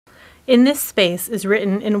In this space is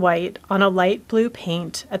written in white on a light blue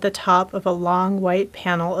paint at the top of a long white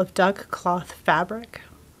panel of duck cloth fabric.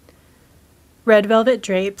 Red velvet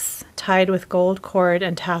drapes, tied with gold cord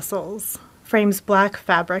and tassels, frames black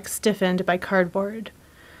fabric stiffened by cardboard.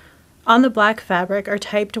 On the black fabric are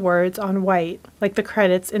typed words on white, like the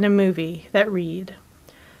credits in a movie, that read,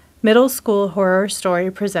 "Middle School Horror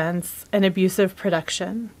Story presents an abusive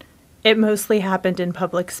production. It mostly happened in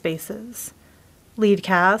public spaces. Lead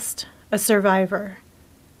cast, a survivor,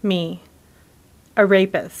 me. A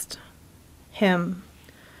rapist, him.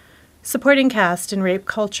 Supporting cast in rape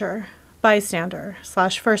culture, bystander /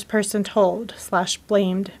 first person told /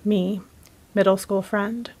 blamed, me, middle school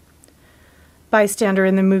friend. Bystander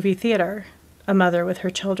in the movie theater, a mother with her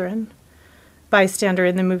children. Bystander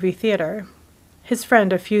in the movie theater, his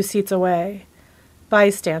friend a few seats away.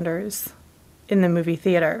 Bystanders in the movie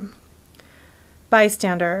theater.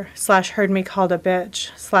 Bystander / heard me called a bitch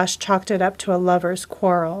 / chalked it up to a lover's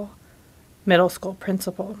quarrel, middle school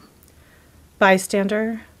principal.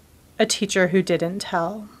 Bystander, a teacher who didn't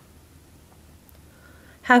tell.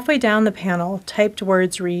 Halfway down the panel, typed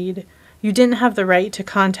words read, "You didn't have the right to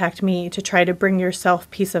contact me to try to bring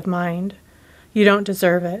yourself peace of mind. You don't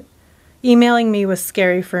deserve it. Emailing me was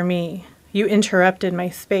scary for me. You interrupted my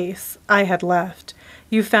space. I had left.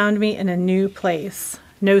 You found me in a new place.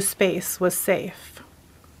 No space was safe."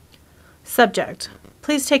 Subject: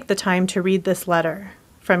 please take the time to read this letter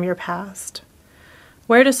from your past.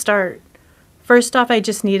 Where to start? First off, I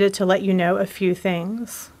just needed to let you know a few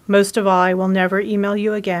things. Most of all, I will never email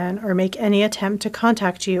you again or make any attempt to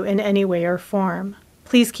contact you in any way or form.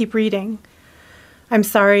 Please keep reading. I'm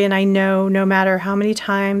sorry, and I know no matter how many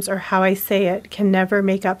times or how I say it can never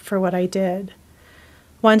make up for what I did.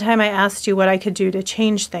 One time I asked you what I could do to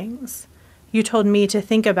change things. You told me to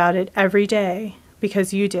think about it every day,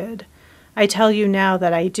 because you did. I tell you now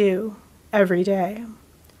that I do, every day.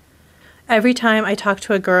 Every time I talk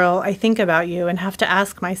to a girl, I think about you and have to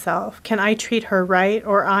ask myself, can I treat her right,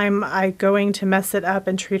 or am I going to mess it up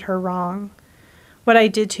and treat her wrong? What I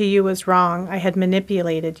did to you was wrong. I had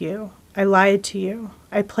manipulated you. I lied to you.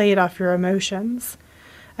 I played off your emotions.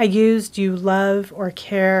 I used you love or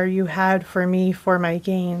care you had for me for my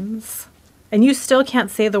gains. And you still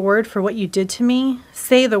can't say the word for what you did to me?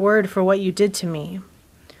 Say the word for what you did to me.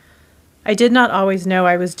 I did not always know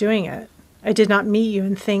I was doing it. I did not meet you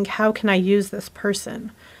and think, how can I use this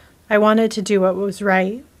person? I wanted to do what was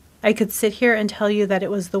right. I could sit here and tell you that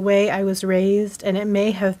it was the way I was raised, and it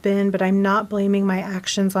may have been, but I'm not blaming my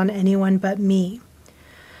actions on anyone but me.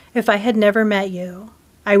 If I had never met you,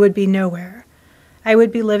 I would be nowhere. I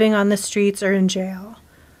would be living on the streets or in jail.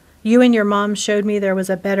 You and your mom showed me there was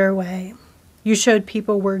a better way. You showed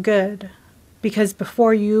people were good, because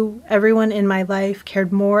before you, everyone in my life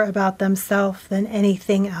cared more about themselves than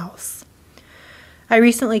anything else. I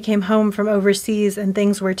recently came home from overseas and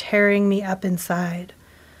things were tearing me up inside.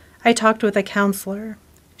 I talked with a counselor.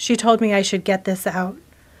 She told me I should get this out.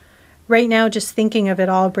 Right now, just thinking of it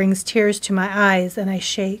all brings tears to my eyes and I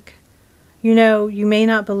shake. You know, you may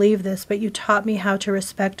not believe this, but you taught me how to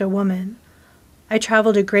respect a woman. I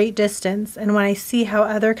traveled a great distance, and when I see how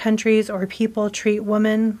other countries or people treat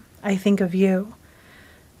women, I think of you.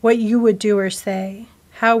 What you would do or say.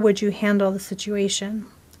 How would you handle the situation?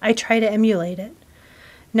 I try to emulate it.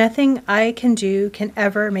 Nothing I can do can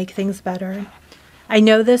ever make things better. I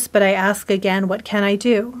know this, but I ask again, what can I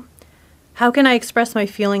do? How can I express my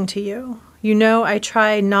feeling to you? You know, I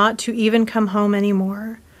try not to even come home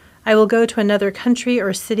anymore. I will go to another country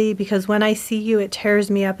or city because when I see you, it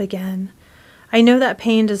tears me up again. I know that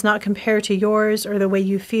pain does not compare to yours or the way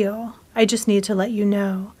you feel. I just need to let you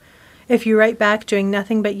know. If you write back doing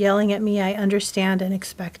nothing but yelling at me, I understand and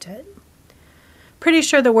expect it. Pretty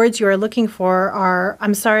sure the words you are looking for are,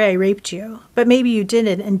 I'm sorry I raped you, but maybe you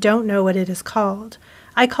didn't and don't know what it is called.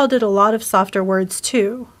 I called it a lot of softer words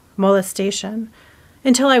too, molestation,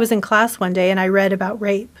 until I was in class one day and I read about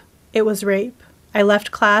rape. It was rape. I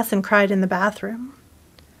left class and cried in the bathroom.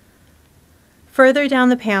 Further down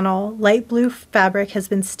the panel, light blue fabric has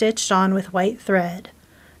been stitched on with white thread.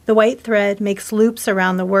 The white thread makes loops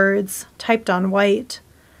around the words, typed on white.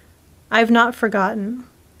 I've not forgotten,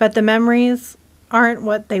 but the memories aren't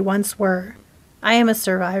what they once were. I am a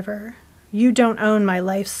survivor. You don't own my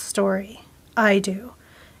life's story. I do.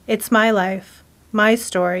 It's my life, my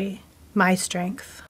story, my strength.